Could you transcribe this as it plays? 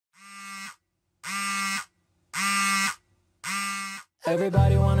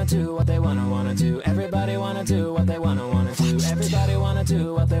Everybody wanna do what they wanna do. Everybody wanna do what they wanna do. Everybody wanna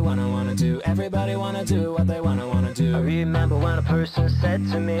do what they wanna do. Everybody wanna do what they wanna do. I remember when a person said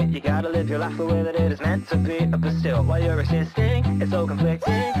to me, you gotta live your life the way that it is meant to be. But still, while you're existing, it's so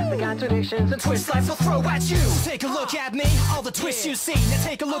conflicting. The contradictions and twists life will throw at you. Take a look at me, all the twists you see. Now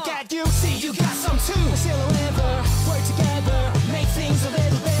take a look at you, see you got some too. Still whenever, work together, make things a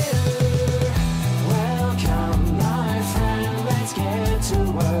little better. Welcome my friend, let's get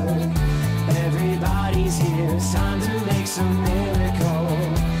to work. Everybody's here, it's time to make some miracle.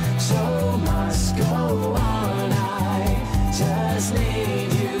 Show must go on, I just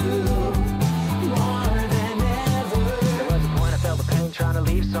need you more than ever. There was a point I felt the pain trying to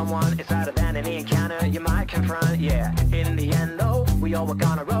leave someone. It's harder than any encounter you might confront, yeah. In the end though, we all walk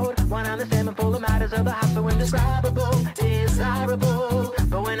on a road, one on the same and full of matters of the heart, so indescribable, desirable.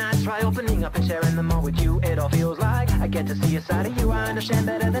 But when I try opening up and sharing them all with you, it all feels like I get to see a side of you I understand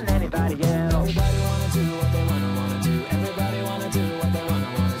better than anybody else. Everybody wanna do what they wanna do. Everybody wanna do what they wanna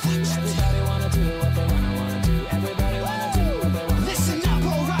do. Everybody wanna do what they wanna do. Everybody wanna do what they wanna do. Listen up,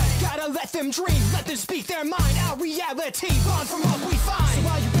 alright, gotta let them dream, let them speak their mind. Our reality, born from what we find. So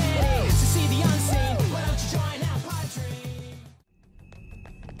are you ready to see the unseen? Why don't you join our pod dream?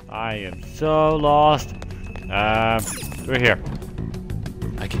 I am so lost. We're here.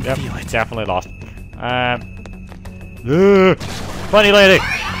 I can feel it. Definitely lost. Bunny lady!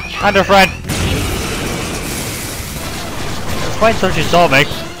 And her friend! It's fine so she saw me.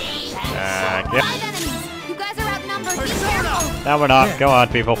 Yep. You guys are outnumbered. Be careful. No, we're not. Go on,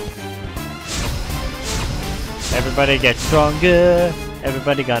 people. Everybody get stronger.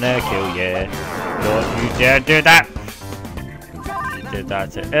 Everybody gonna kill ya. Don't you dare do that! Did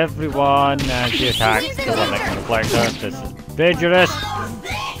that to everyone, and she attacked the one that can reflect her. This is dangerous.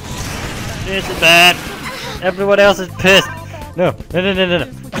 This is bad. Everyone else is pissed. No. You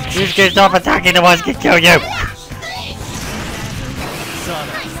just get stop attacking the ones who can kill you.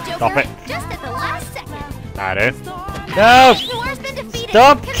 Stop it. Just at the last second. I do. No! Thor's been defeated.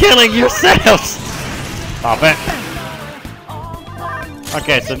 Stop killing yourselves! Stop it.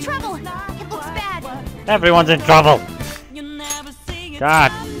 Okay, so Trouble. It looks bad. everyone's in trouble.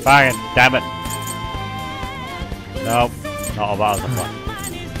 God, fucking damn it. Nope, not about the fun.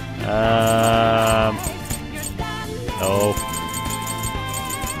 No.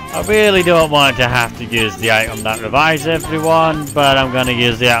 I really don't want to have to use the item that revives everyone, but I'm gonna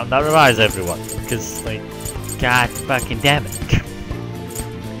use the item that revives everyone. Because, like, god fucking damn it.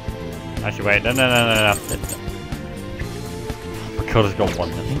 Actually, wait, no. I could have gone one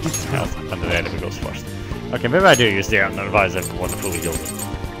health, and the enemy goes first. Okay, maybe I do use the item that revives everyone to fully heal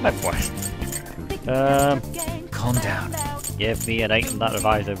them. My quest. Calm down. Give me an item that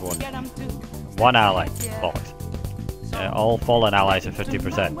revives everyone. One ally. Bollocks. All fallen allies are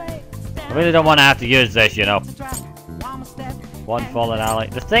 50%. I really don't want to have to use this, you know. One fallen ally.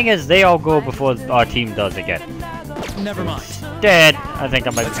 The thing is, they all go before our team does again. Never mind. Dead. I think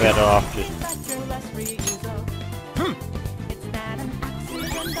I might be better off just.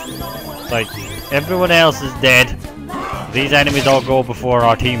 Like, everyone else is dead. These enemies all go before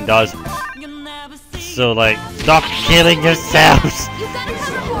our team does. So, like, stop killing yourselves!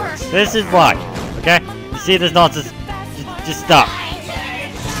 This is why, okay? You see this nonsense? Just stop.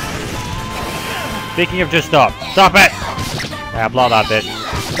 Speaking of just stop. Stop it! Yeah, block that bitch.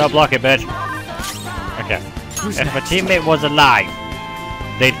 Stop blocking, bitch. Okay. If a teammate was alive,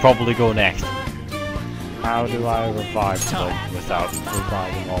 they'd probably go next. How do I revive them without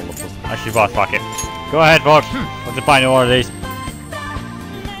reviving all of them? Actually, boss, fuck it. Go ahead, folks. What's the point of all of these?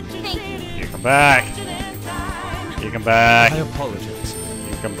 You come back. You come back. I apologize.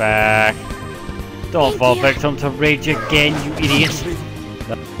 You come back. Don't fall victim to rage again, you idiots.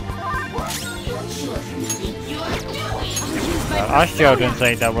 Us children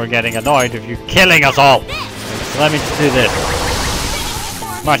think that we're getting annoyed if you're killing us all. So let me just do this.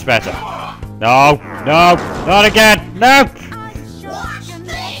 Much better. No, not again. No.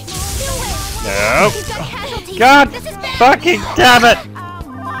 No. God fucking damn it.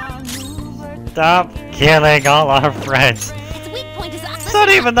 Stop killing all our friends. It's not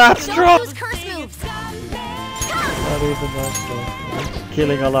even that strong. Not even that strong.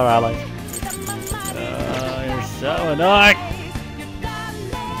 Killing all our allies. You're so annoying.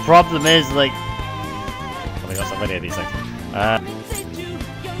 The problem is, like, oh, I got so many of these things.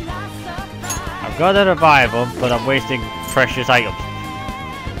 I've got to revive them, but I'm wasting precious items.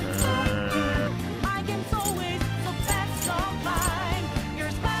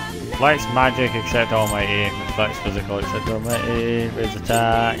 Flex magic except all my aim. Flex physical except all my aim. Raise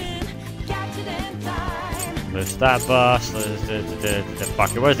attack. There's stat bus.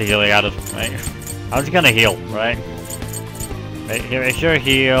 Fuck it. Where's the healing added? Right. I'm just gonna heal, right? Right here, make sure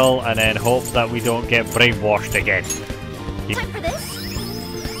heal, and then hope that we don't get brainwashed again. Time for this.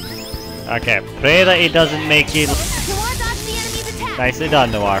 Okay, pray that he doesn't make you. You want to dodge the enemy's attack. Nicely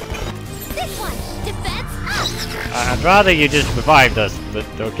done, Noir. This one. Defense up. I'd rather you just revived us, but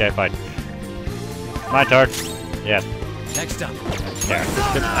okay, fine. My turn. Yes. Next up. Yeah.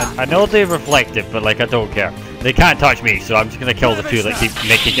 I know they're reflective, but like I don't care. They can't touch me, so I'm just gonna kill the two that keep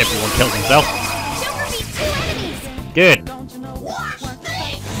making everyone kill themselves. Joker beat 2 enemies. Good.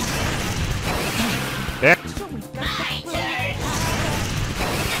 Yeah.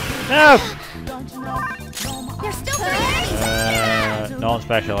 No. There's still 3 enemies.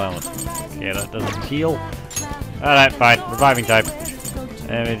 Non-special element. Okay, that doesn't heal. Alright, fine. Reviving time.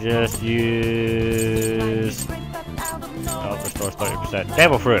 Let me just use... Oh, restores 30%.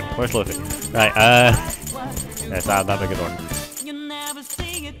 Devil fruit. Where's Luffy? Right, yes, that's a good one.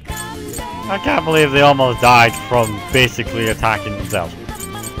 I can't believe they almost died from basically attacking themselves.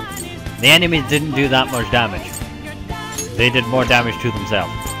 The enemies didn't do that much damage. They did more damage to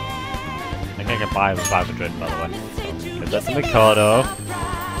themselves. I think I can buy the 500, by the way. So, give that to Mikado.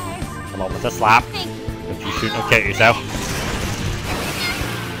 Come on with a slap. If you shoot, okay yourself.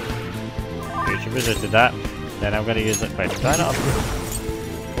 Okay, she resisted that. Then I'm gonna use it. Wait, try not.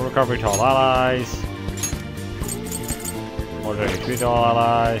 Full recovery to all allies. More recovery to all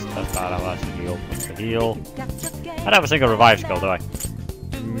allies. That's bad. I'll have to heal. To heal. I don't have a single revive skill, do I?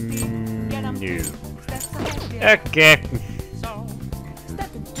 No. Okay.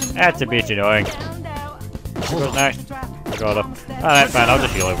 That's a bit annoying. Goes next. Ricardo. Alright, fine. I'll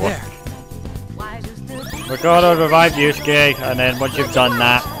just heal everyone. Ricardo, revive Yusuke, and then once you've done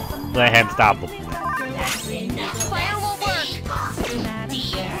that, let him stab them. Fire won't work.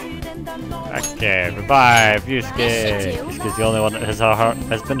 Okay, revive Yusuke. Yusuke's the only one that has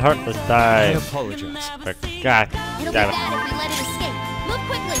been hurt this I time. apologize. But god It'll be damn bad if we let it escape. Move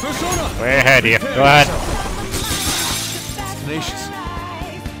quickly. Persona! it. Way ahead here. Go ahead. Tenacious.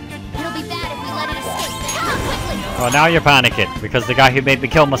 It'll be bad if we let it escape. Come on, quickly. Oh, now you're panicking because the guy who made me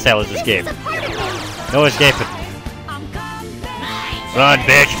kill myself has escaped. This is a part of me. No escaping. Run,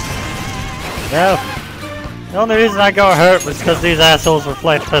 bitch. No. The only reason I got hurt was because these assholes were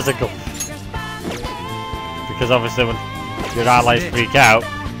playing physical. Because obviously when your allies freak out,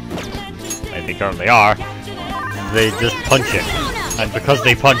 like they currently are, they just punch it. And because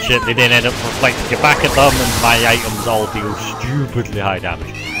they punch it, they then end up reflecting it back at them, and my items all deal stupidly high damage.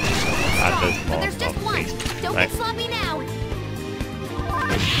 And there's more There's just of one. these. Don't Right. get sloppy now.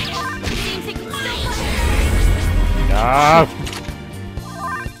 Seems it can still No!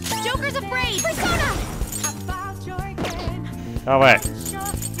 Joker's afraid. Persona. Oh wait.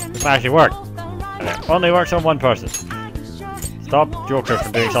 This actually worked. Okay. Only works on one person. Stop Joker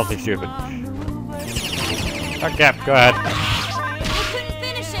from doing something stupid. Okay, go ahead. I couldn't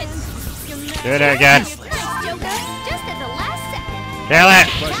finish it. Do it again. Nice, Joker. Just at the last second. Kill it!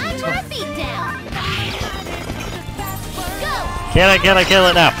 Time to beat down. Go. Kill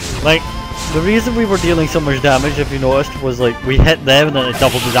it now. Like, the reason we were dealing so much damage, if you noticed, was like, we hit them and then it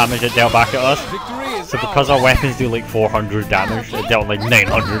doubled the damage it dealt back at us. Victory is So because our weapons do like 400 damage, it dealt like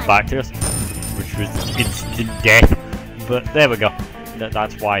 900 back to us. Which was instant death. But there we go.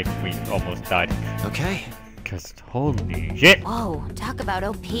 That's why we almost died. okay. Because holy shit. Whoa, talk about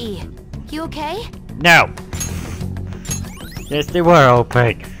OP. You okay? No! Yes, they were OP.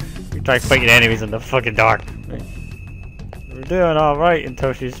 We tried fighting enemies in the fucking dark. We're doing alright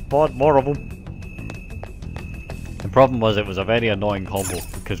until she spawned more of them. The problem was it was a very annoying combo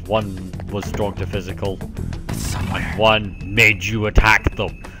because one was strong to physical Somewhere. and one made you attack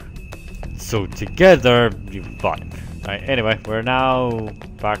them. So together, you fought. Right, anyway, we're now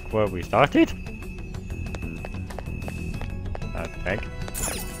back where we started. I think.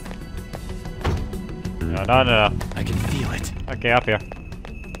 No. I can feel it. Okay, up here.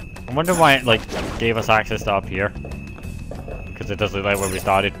 I wonder why it like gave us access to up here. Because it does look like where we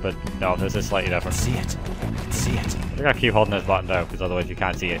started, but no, this is slightly different. See it. I can see it. I gotta keep holding this button down, because otherwise you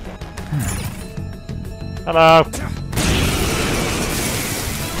can't see it. Hello!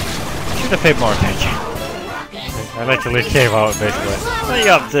 Should have paid more attention. I literally came out basically. What are you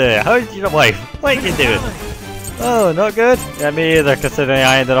up to? How's your wife? What are you doing? Oh, not good? Yeah, me either, considering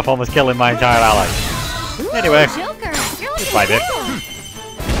I ended up almost killing my entire ally. Anyway, Joker, you're looking bye, babe. cool.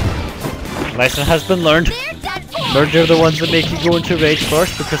 Lesson has been learned. They're Deadpool. Murder the ones that make you go into rage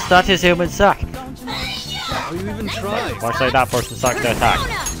first, because that is human suck. How you even try? Much like that person sucks to attack.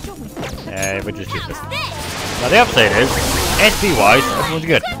 Persona. We just do this. This. Now the upside is, SP wise, everyone's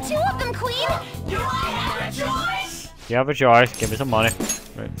good. Got two of them, Queen. You have a choice. Give me some money.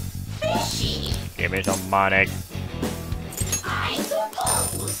 Right. Give me some money.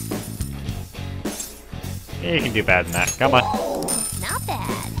 You can do better than that. Come on. Not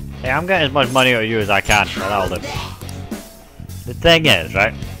bad. Hey, I'm getting as much money out of you as I can. That'll do. The thing is,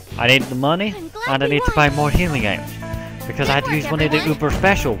 right? I need the money, and I need to buy more healing items. Because I had to use one of the uber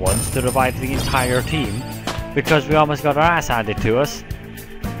special ones to revive the entire team. Because we almost got our ass handed to us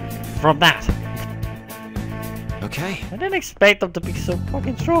from that. Okay. I didn't expect them to be so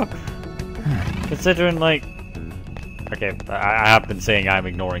fucking strong. Considering, like... Okay, I have been saying I'm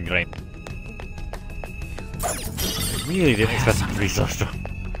ignoring Grain. I really didn't expect them to be so strong.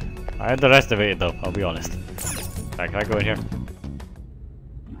 I underestimated them, I'll be honest. Right, can I go in here?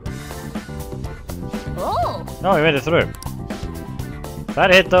 Oh. No, we made it through.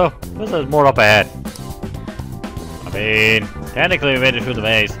 That it though? There's more up ahead. I mean, technically we made it through the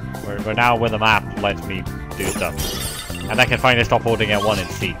maze. We're now where the map lets me do stuff. And I can finally stop holding L1 and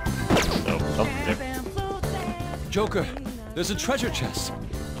C. So, something different. Joker, there's a treasure chest.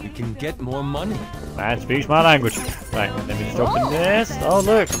 We can get more money. Man speaks my language. Right, let me just open this. Oh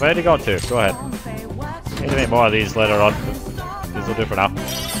look, I've already got two. Go ahead. Need to make more of these later on. These will do for now.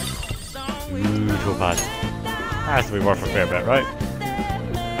 Ooh, topaz. Has to be worth a fair bit, right?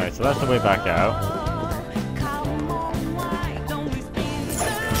 Right, so that's the way back out.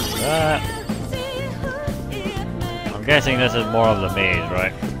 I'm guessing this is more of the maze,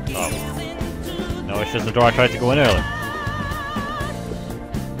 right? Oh. No, it's just the door I tried to go in earlier.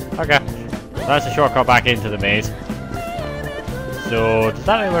 Okay. That's a shortcut back into the maze. So, does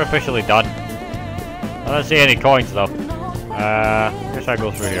that mean we're officially done? I don't see any coins though. Guess I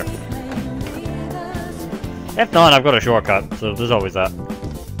go through here. If not, I've got a shortcut, so there's always that.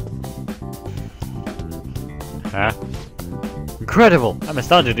 Huh? Incredible! I'm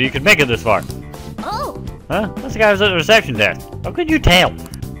astounded that you could make it this far. Oh. Huh? That's the guy who was at the reception desk. How could you tell?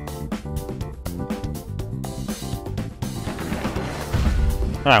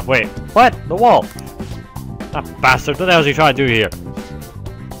 Ah, wait. What? The wall? That bastard, what the hell is he trying to do here?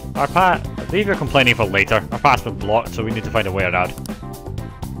 Our path... Leave your complaining for later. Our path's been blocked, so we need to find a way around.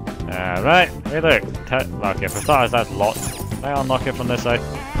 Right. Hey, look. Okay, for starters, that's locked. Can I unlock it from this side?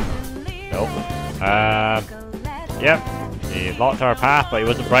 Nope. Yep. He blocked our path, but he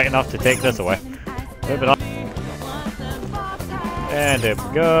wasn't bright enough to take this away. Move it on. And there we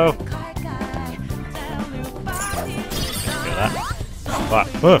go. Get that.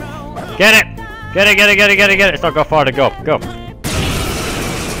 What? Get it! Get it, get it, get it, get it, get it! It's not got far to go. Go.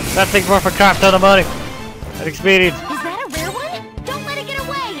 That thing's worth a crap ton of money. And experience. Is that a rare one? Don't let it get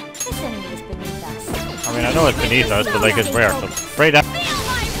away. This enemy is beneath us. I mean, I know it's beneath us, but like it's rare, so spray that.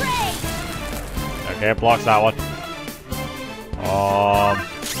 Okay, it blocks that one.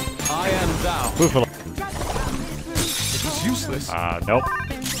 I am thou. Buffalo. It was useless. Nope.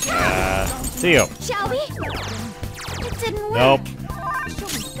 See you. Shall we? It didn't work. Nope.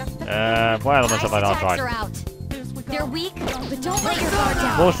 What elements have I not Ice attacks are tried? out. They're weak, but don't let your guard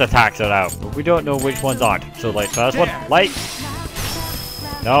down. Most attacks are out, but we don't know which ones aren't. So, like, first one, light.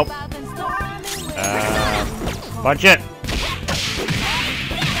 Nope. Punch it.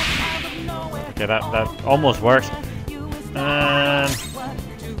 Okay, that almost works.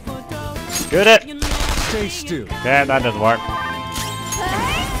 Good it. Stay still. Okay, that doesn't work.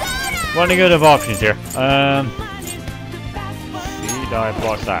 Running out of options here. See, dive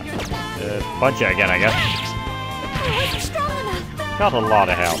blocks that. Punch it again, I guess. Got a lot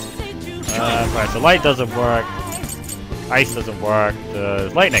of health. Right, so light doesn't work. Ice doesn't work.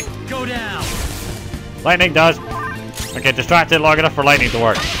 Lightning. Go down. Lightning does. Okay, distracted long enough for lightning to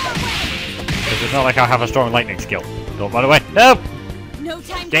work. Because it's not like I have a strong lightning skill. Don't run away. Nope! No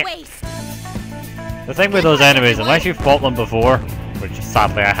time Damn. to waste. The thing with those enemies, unless you've fought them before, which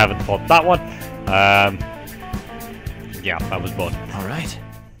sadly I haven't fought that one, yeah, that was fun. Alright.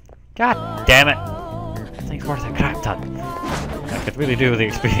 God damn it! That thing's worth a crap ton. I could really do with the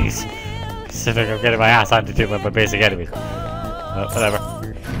experience. Considering I'm getting my ass handed to by my basic enemies. Whatever.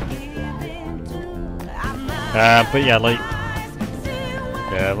 But yeah, like...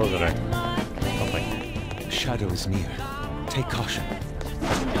 Yeah, those are there. Something. The shadow is near. Take caution.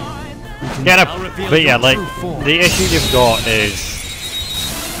 Get him! But yeah, like, the issue you've got is...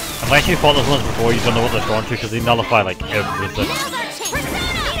 Unless you've fought those ones before, you don't know what they're going to because they nullify, like, everything.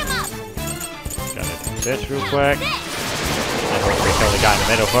 Gotta do this real quick. Then hopefully kill the guy in the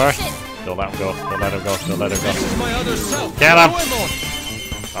middle first. Don't let him go, don't let him go, don't let him go. This is my other self. Get him!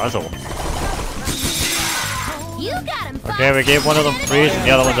 That's all. You got him. Okay, we gave one of them freeze and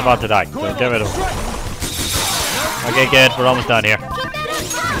the other one's about to die. So get rid of him. Okay, good. We're almost done here. Keep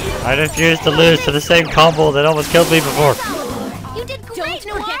that up. I refuse to lose to the same combo that almost killed me before. You did great,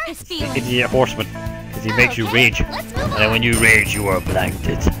 Noir. Forget this feeling. Idiot horseman. Because he makes you rage. Let's move And then when you rage, you are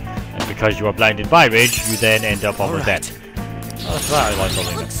blinded. And because you are blinded by rage, you then end up almost dead. Oh, that's right. I like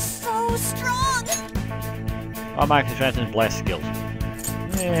something. Looks so strong. Automatically strengthens blessed skills.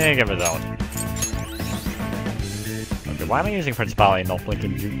 Yeah, give it that one. Okay, why am I using Principality and not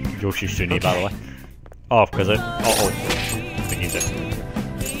blinking Yoshi Suni, by the way? Oh, because it. Oh. I need it. I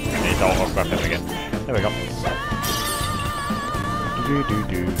need to auto-equip him again. There we go.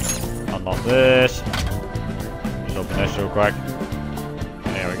 Unlock this. Just open this real quick.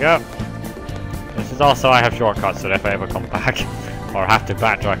 There we go. This is also, I have shortcuts, so if I ever come back, or have to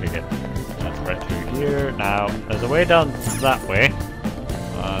backtrack again. That's right through here. Now, there's a way down that way.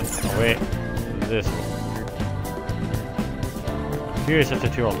 And a way this way. I'm curious if the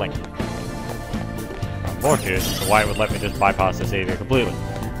two are linked. I'm more curious as to why it would let me just bypass this area completely.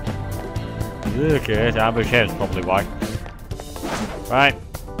 Okay, the ambush here is probably why. Right,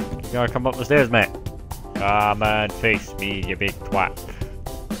 you gotta come up the stairs, mate. Come and face me, you big twat.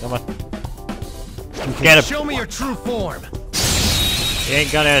 Come on. Get him! Show me your true form. You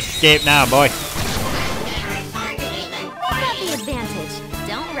ain't gonna escape now, boy. Got the advantage.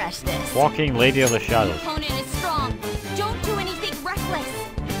 Don't rush this. Walking Lady of the Shadows. Opponent is strong. Don't do anything reckless.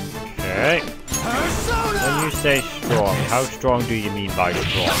 Okay. When you say strong, how strong do you mean by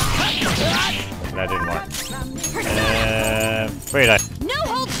strong? That didn't work. Wait, No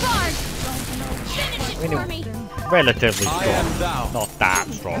holds barred. Finish it for me. relatively I am strong. thou. Not that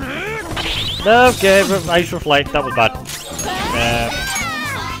strong. Okay, ice reflect, that was bad. I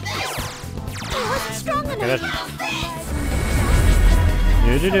wasn't strong Okay, that's...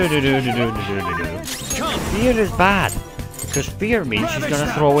 Come. Fear is bad. Because fear means she's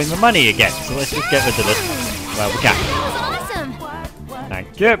gonna throw in the money again. So let's just get rid of this. Well, we can. That was awesome.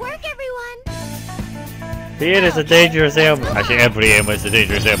 Thank you. Work, everyone. Fear is a dangerous ailment. Actually, every ailment is a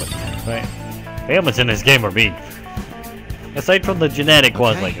dangerous ailment. Right? Ailments in this game are mean. Aside from the genetic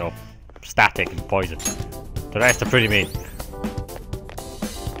ones, like, static and poison. The rest are pretty mean.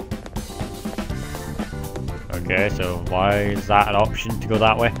 Okay, so why is that an option to go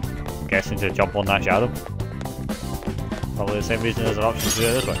that way? I'm guessing to jump on that shadow. Probably the same reason as an option to do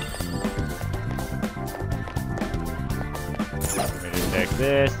it this way. Let me just take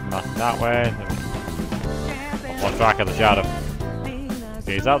this, nothing that way. Lost track of the shadow.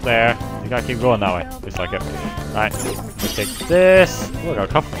 He's up there. You gotta keep going that way. Just like it. Right. We take this. Oh, I got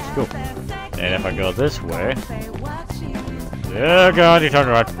a couple. Cool. And if I go this way. Oh god, he turned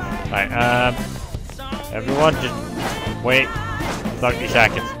around. Right, everyone just wait 30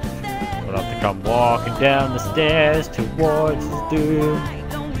 seconds. We'll have to come walking down the stairs towards his doom.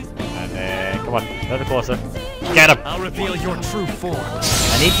 And then, come on, a little closer. Get him! I'll reveal your true form.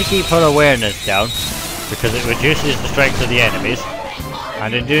 I need to keep her awareness down, because it reduces the strength of the enemies.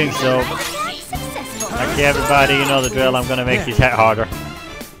 And in doing so, like everybody, you know the drill, I'm gonna make his hit harder.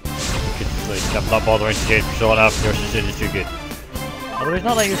 Because I'm not bothering to change persona after your shit is too good. Although he's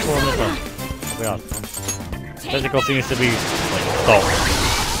not that useful in this one, I'll be honest. Physical seems to be like stalled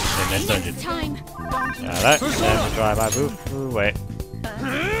in this dungeon. Alright, let me try my move. Ooh, wait.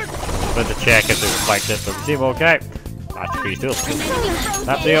 But to check if they reflect it, but we seem okay. That's pretty still.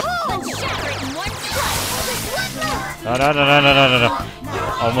 That's it. No.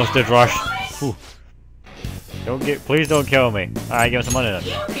 Almost did rush. Whew. Please don't kill me. Alright, give me some money then.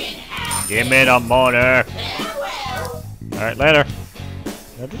 Give me the money. Alright, later.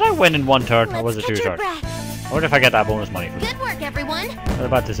 Did I win in one turn, or was it two turns? I wonder if I get that bonus money from it. Good work, everyone. I was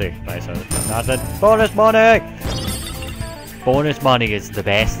about to say. Right, so not the bonus money! Bonus money is the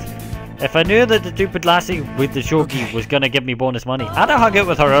best. If I knew that the stupid lassie with the shogi was gonna give me bonus money, I'd have hung out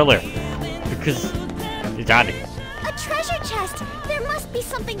with her earlier. Because she's handy. A treasure chest. There must be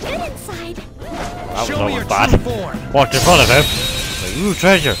something good inside. That was Show me your almost bad. true form. Walked in front of him. Like, ooh,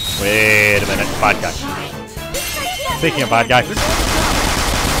 treasure. Wait a minute, bad guy. Speaking of bad guy.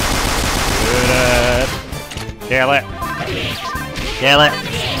 Kill it. Kill it.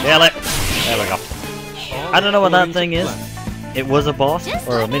 Kill it. There we go. I don't know what that thing is. It was a boss,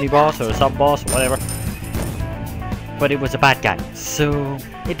 or a mini boss, or a sub boss, or whatever. But it was a bad guy, so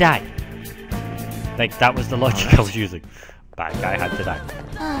it died. Like, that was the logic I was using. Bad guy had to die.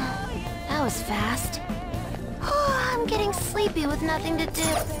 That was fast. I'm getting sleepy with nothing to do.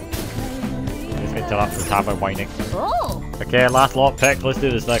 Let's get to that for time by whining. Oh! Okay, last lockpick. Let's do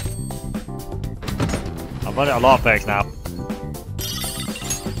this thing. I'm running out of lockpicks now.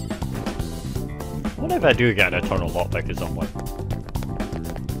 What if I do get an eternal lockpick at some point?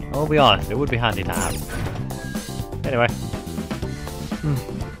 I'll be honest, it would be handy to have. Anyway.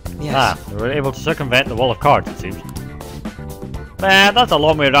 Yes. Ah, we were able to circumvent the wall of cards, it seems. Man, that's a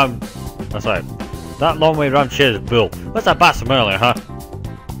long way around. That's right. That long way around shit is bull. What's that bat from earlier, huh?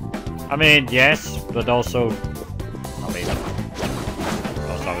 I mean, yes, but also... I mean...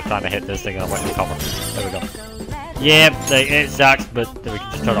 Also, I was trying to hit this thing and I went to cover. There we go. Yep, it sucks, but we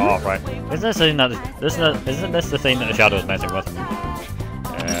can just turn it off, right? Isn't this the thing that isn't this the thing that the shadow is messing with?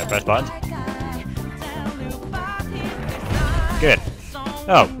 Press buttons. Good.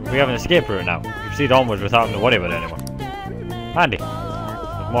 Oh, we have an escape route now. We can proceed onwards without having to worry about it anymore. Handy.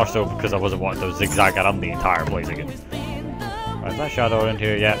 More so because I wasn't wanting to zigzag around the entire place again. Right, is that shadow in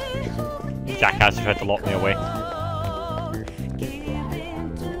here yet? Jackass tried to lock me away.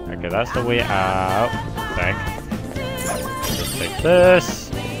 Okay, that's the way out, I think. Just take this.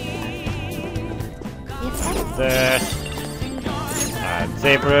 This. And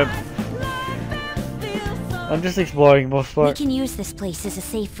save room. I'm just exploring most part. We can use this place as a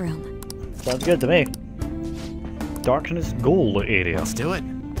safe room. Sounds good to me. Darkness Goal area. Let's do it.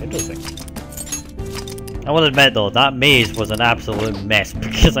 Interesting. I will admit though, that maze was an absolute mess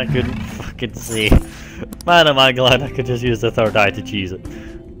because I couldn't fucking see. Man, am I glad I could just use the third eye to cheese it.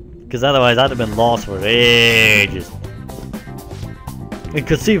 Because otherwise I'd have been lost for ages.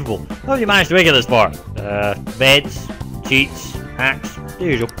 Inconceivable. How have you managed to make it this far? Beds, cheats, hacks, the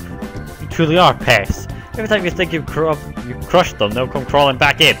usual. You truly are pests. Every time you think you've crushed them, they'll come crawling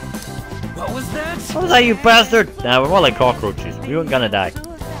back in. What was that? What was that, you bastard? Nah, we're more like cockroaches. We weren't gonna die.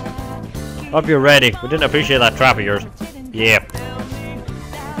 Hope you're ready. We didn't appreciate that trap of yours. Yeah.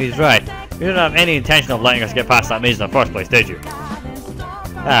 He's right. You didn't have any intention of letting us get past that maze in the first place, did you?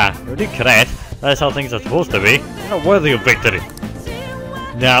 Ah, you're indeed correct. That's how things are supposed to be. You're not worthy of victory.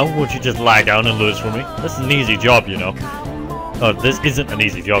 Now, won't you just lie down and lose for me? This is an easy job, you know. Oh, this isn't an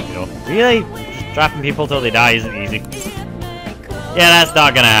easy job, you know. Really? Just trapping people till they die isn't easy. Yeah, that's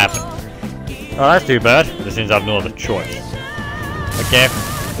not gonna happen. Oh, that's too bad. It seems I have no other choice. Okay,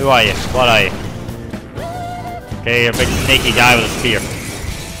 who are you? What are you? Okay, you're a big snaky guy with a spear.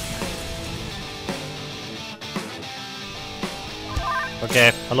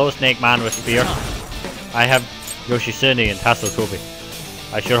 Okay, hello snake man with spear. I have Yoshitsune and Tasotobi.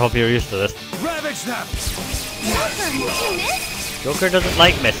 I sure hope you're used to this. Ravage them! Joker, did you miss? Joker doesn't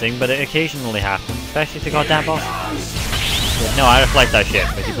like missing, but it occasionally happens, especially to goddamn boss. No, I reflect that shit,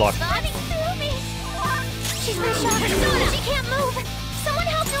 but he blocks. She's been shot. She can't move. Someone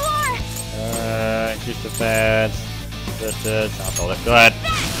help Noir. Increase defense. Resistance. I'll hold it. Go ahead.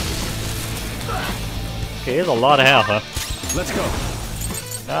 Okay, here's a lot of health, huh? Let's go.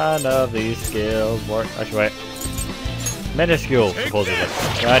 None of these skills work. Actually, wait. Minuscule, supposedly.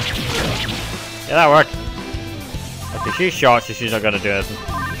 Go ahead. Yeah, that worked. Okay, she's shot, so she's not gonna do anything.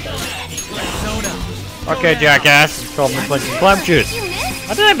 Okay, jackass. Call me punching clam juice.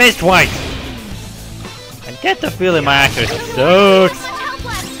 How did I miss twice? I get the feeling my accuracy sucks.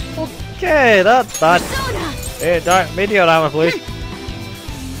 Okay, that's bad. Hey, meteor armor, please.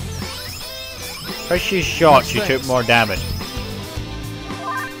 Because she's shot, she took more damage.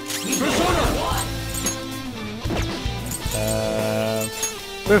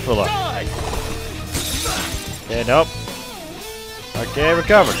 Buffalo. Okay, nope. Okay,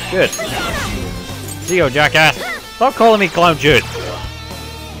 recovered. Good. See you, jackass. Stop calling me Clown Jude.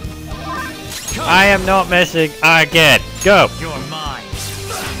 I am not missing again. Go. You're mine.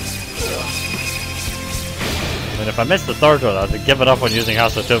 And if I miss the third one, I'll have to give it up on using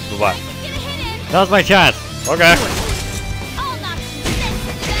House of Tip for what? Now's my chance. Okay.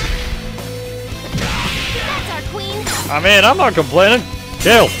 I mean, I'm not complaining.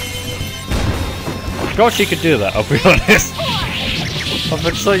 Chill. I forgot she could do that, I'll be honest. I've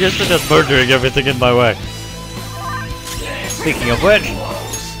been so used to just murdering everything in my way. Speaking of which,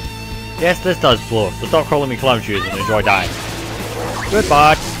 yes, this does blow, so stop calling me Clown Shoes and enjoy dying.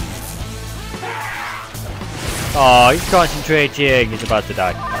 Goodbye. Oh, he's concentrating. He's about to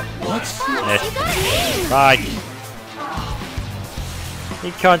die. What? Yes. Bye.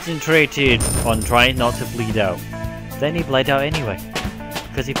 He concentrated on trying not to bleed out. Then he bled out anyway.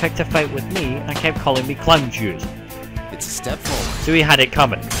 Because he picked a fight with me and kept calling me Clown Shoes. It's a step forward. So he had it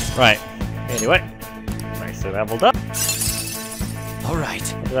coming. Right. Anyway. Nicely leveled up. Alright.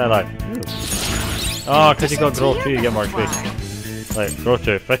 What did I like? Oh, because you got growth 2, you get more experience. Right, growth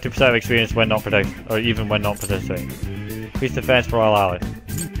 2. 50% of experience when not protected. Or even when not participating. Increase defense for all allies.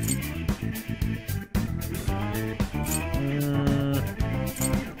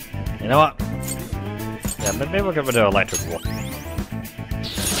 You know what? Yeah, maybe we'll get rid of electric wall.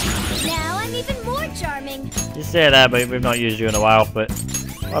 Now I'm even more charming. You say that, but we've not used you in a while, but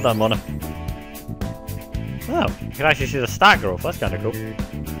well done, Mona. Oh, you can actually see the stat growth. That's kind of cool.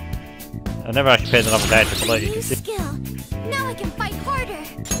 I never actually paid enough attention, but like you can see. Skill. Now I can fight harder.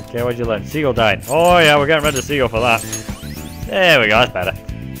 Okay, what'd you learn? Seagull died. Oh yeah, we're getting rid of Seagull for that. There we go, that's better.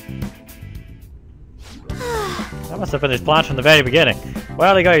 That must have been his plan from the very beginning.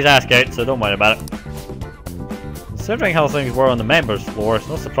 Well, he got his ass kicked, so don't worry about it. Considering how things were on the members floor, it's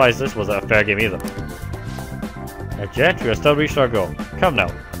no surprise this wasn't a fair game either. Now, Jet, we have still reached our goal. Come now,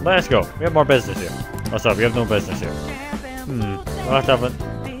 let's go. We have more business here. Oh, sorry, we have no business here.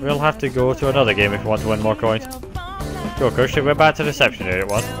 We'll have to go to another game if we want to win more coins. Joker, should we go back to the reception area it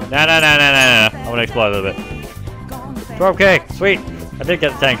was? No. I want to explore a little bit. 12k, sweet. I did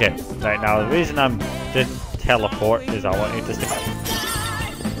get the 10k. Right, now the reason I didn't teleport is I want you to stay. I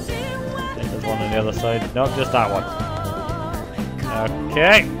think there's one on the other side. Nope, just that one.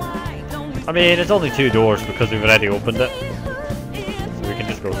 Okay. I mean, it's only 2 doors because we've already opened it. So we can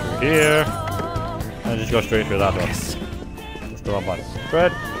just go through here. And just go straight through that door. Just the wrong button.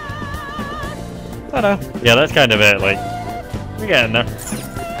 Fred. I know. Yeah, that's kind of it, like. We're getting there.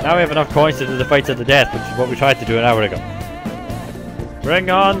 Now we have enough coins to do the fight to the death, which is what we tried to do an hour ago.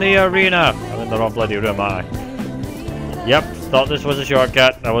 Bring on the arena! I'm in the wrong bloody room, aren't I? Yep, thought this was a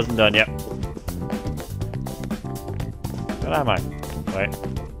shortcut. I wasn't done yet. Where am I? Right.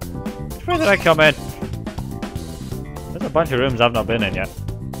 Which way did I come in? There's a bunch of rooms I've not been in yet.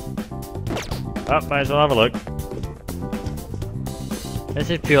 Oh, might as well have a look. This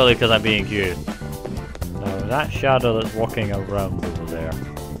is purely because I'm being curious. Now, that shadow that's walking around over there.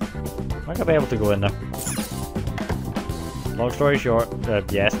 Am I gonna be able to go in there? Long story short,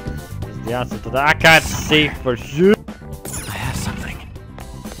 yes. Is the answer to that. I can't see for sure. I have something.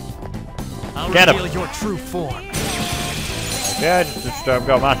 I'll Get him. reveal your true form. Okay, I just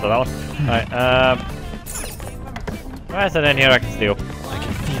got master that one. Right, where's it in here I can steal? I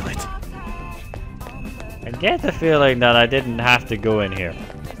can feel it. I get the feeling that I didn't have to go in here.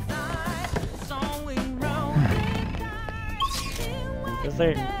 There's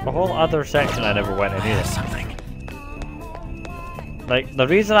like a whole other section I never went in I have either. something. Like, the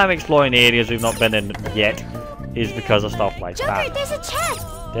reason I'm exploring the areas we've not been in yet is because of stuff like Joker, that. there's a chest.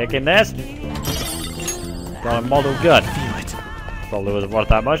 Taking this. Got a model gun. Feel it. Probably wasn't worth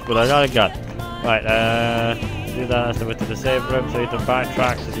that much, but I got a gun. Right, do that as the way to the save room, so you can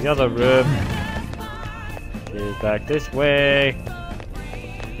backtrack to the other room. Is back this way.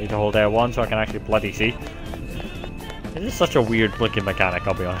 Need to hold L1 so I can actually bloody see. It is such a weird looking mechanic,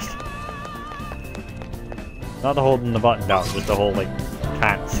 I'll be honest. Not the holding the button down, just the whole like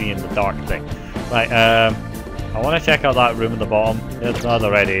can't see in the dark thing. Right, I want to check out that room at the bottom. It's not the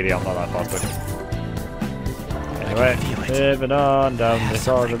red area, I'm not that fast with. Anyway, moving on down this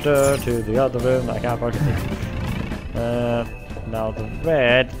corridor to the other room that I can't fucking see. Now the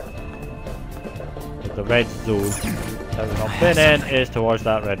red zone that we've not been in is towards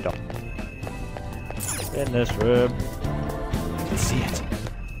that red dot. In this room. I can see it.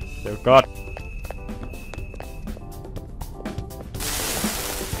 We've got.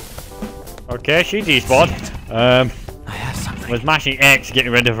 Okay, she despawned. I have something. Was mashing X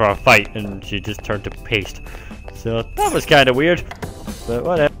getting ready for a fight and she just turned to paste. So that was kind of weird. But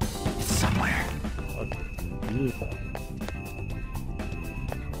whatever. It's somewhere.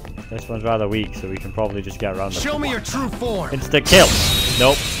 This one's rather weak, so we can probably just get around it. Show me your true form. Insta kill.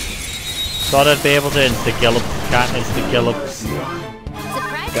 Nope. Thought I'd be able to insta kill him. Can't insta kill him.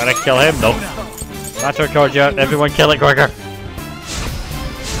 Surprise. Gotta kill him. Nope. Master Cordia, everyone kill it quicker.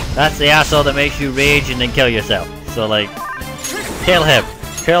 That's the asshole that makes you rage and then kill yourself. So like, kill him.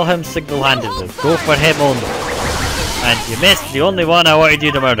 Kill him single-handedly. Go for him only. And you missed the only one I wanted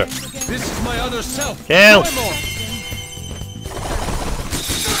you to murder. This is my other self. Kill.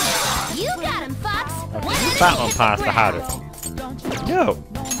 You got him, Fox. Okay, Batman passed the harder. No.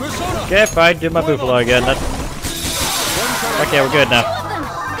 Persona. Okay, fine. Do my buffalo again then. Okay, we're good now.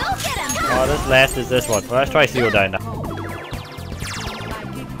 Go get him. Oh, this last is this one. Well, let's try Theodine now.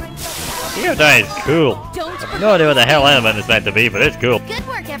 Theodine is cool. Don't. I have no idea what the hell element is meant to be, but it's cool. Good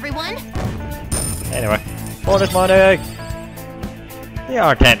work, everyone. Anyway, bonus money! They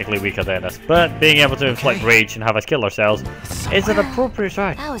are technically weaker than us, but being able to inflict rage and have us kill ourselves is an appropriate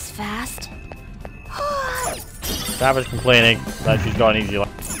try. That was fast. That was complaining that she's got an easy life.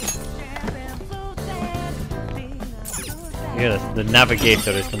 Yeah, the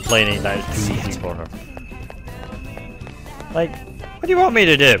navigator is complaining that it's too easy for her. Like, what do you want me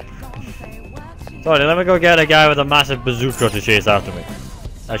to do? Sorry, let me go get a guy with a massive bazooka to chase after me.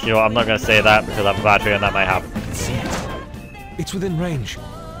 Actually, you know what, I'm not going to say that because I have a battery and that might happen. I can see it. It's within range.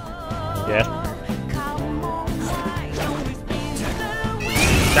 Yes.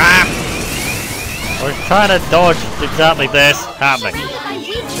 Damn! I was trying to dodge exactly this happening. Did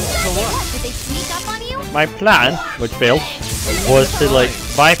they sneak up on you? My plan, which failed, was to like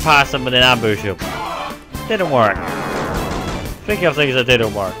bypass them and then ambush them. Didn't work. Speaking of things that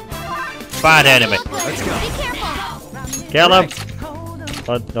didn't work. Bad enemy. Let's go. Be careful. Kill him!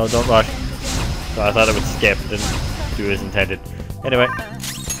 Oh, no, don't rush. So I thought it would skip, didn't do as intended. Anyway.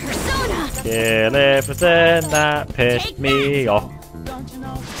 Persona. Kill everything that pissed me off.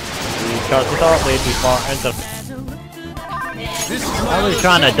 Because we thought we'd be smart and This I was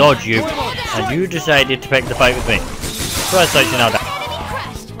trying to dodge you, and you decided to pick the fight with me. So I thought you know that. Enemy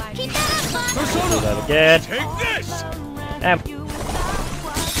crushed. Keep that up, bud. Do Persona. that again. Take this.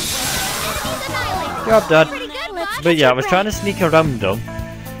 Job done. Pretty good, bud. But yeah, I was trying to sneak around him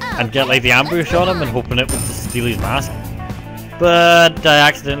and get like the ambush on him and hoping it would just steal his mask. But I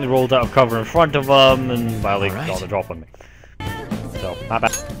accidentally rolled out of cover in front of him and well, he got the drop on me. So, my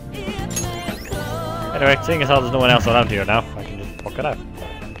bad. Anyway, seeing as how there's no one else around here now, I can just fuck it out.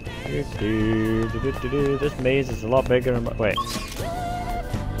 This maze is a lot bigger and wait.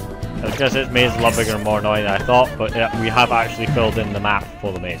 I was gonna say this maze is a lot bigger and more annoying than I thought, but yeah, we have actually filled in the map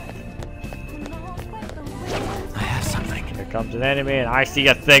for the maze. I have something. Here comes an enemy and I see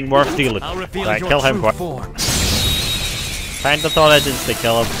a thing worth stealing. I'll reveal Right, your kill him true quick. form. Kinda thought I'd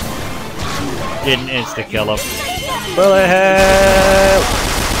insta-kill him. Didn't insta-kill him. Bullet hell!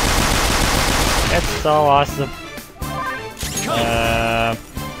 It's so awesome.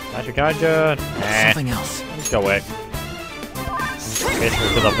 Magic Conjure. Something else. Let's go away. Basically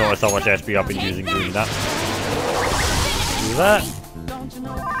because I've noticed how much SP I've been using doing that. Do that.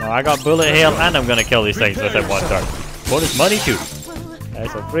 Now I got bullet hail and I'm gonna kill these things within one turn. Bonus money too.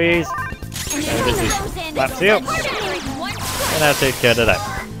 Nice and freeze. And this is lap seal. And I'll take care of that.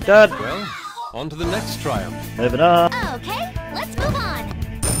 Done. Well, on to the next triumph. Moving on. Okay, let's move on.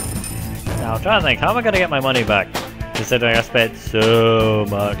 Now I'm trying to think, how am I gonna get my money back? Considering I spent so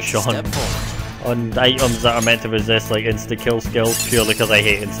much Step on forward. items that are meant to resist like insta-kill skills purely because I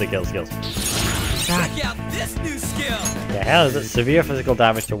hate insta-kill skills. Check out this new skill. The hell is it? Severe physical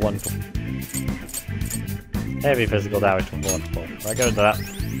damage to 1 heavy physical damage to 1 I go into that.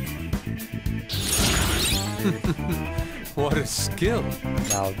 What a skill.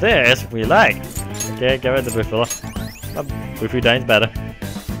 Now this we like. Okay, get rid of the Buffalo. Buffy Dine's better.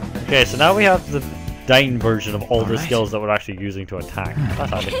 Okay, so now we have the Dine version of all the skills that we're actually using to attack.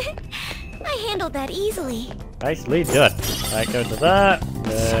 That's handy. I handled that easily. Nicely done. Right, go to that.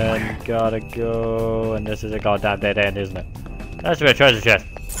 Then gotta go, and this is a goddamn dead end, isn't it? That's a treasure chest.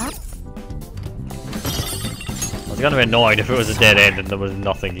 I was gonna be annoyed if it was a dead end and there was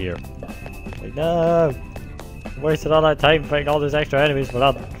nothing here. Like, no! Wasted all that time fighting all those extra enemies for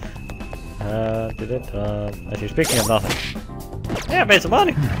nothing. Actually, speaking of nothing. Yeah, I made some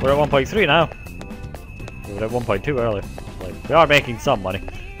money! We're at 1.3 now. We were at 1.2 earlier. Like, we are making some money.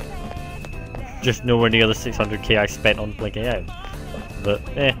 Just nowhere near the 600k I spent on blinking out. But,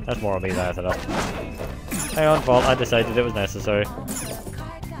 that's more on me than anything else. Hang on, fault, I decided it was necessary.